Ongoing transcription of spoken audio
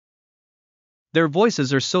Their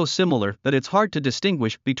voices are so similar that it's hard to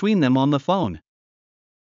distinguish between them on the phone.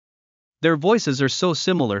 Their voices are so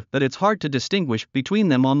similar that it's hard to distinguish between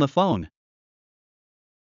them on the phone.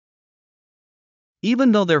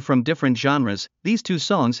 Even though they're from different genres, these two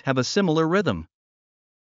songs have a similar rhythm.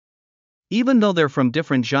 Even though they're from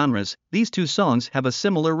different genres, these two songs have a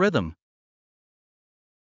similar rhythm.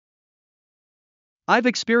 I've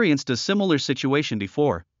experienced a similar situation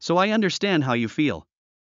before, so I understand how you feel.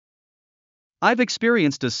 I've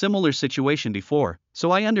experienced a similar situation before,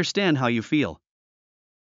 so I understand how you feel.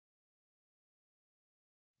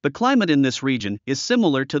 The climate in this region is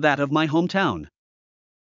similar to that of my hometown.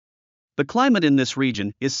 The climate in this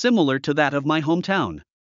region is similar to that of my hometown.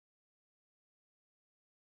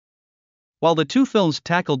 While the two films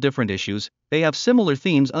tackle different issues, they have similar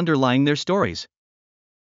themes underlying their stories.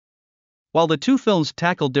 While the two films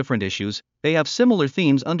tackle different issues, they have similar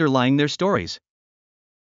themes underlying their stories.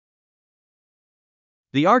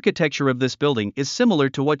 The architecture of this building is similar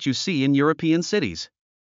to what you see in European cities.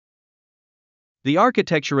 The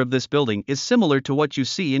architecture of this building is similar to what you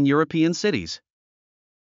see in European cities.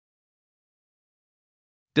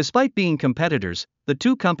 Despite being competitors, the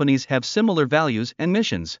two companies have similar values and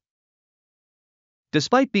missions.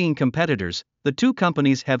 Despite being competitors, the two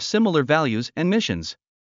companies have similar values and missions.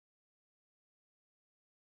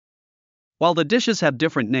 While the dishes have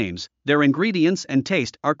different names, their ingredients and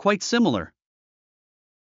taste are quite similar.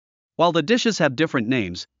 While the dishes have different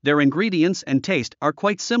names, their ingredients and taste are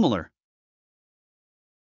quite similar.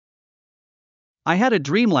 I had a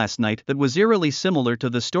dream last night that was eerily similar to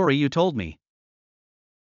the story you told me.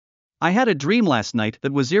 I had a dream last night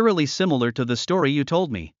that was eerily similar to the story you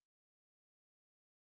told me.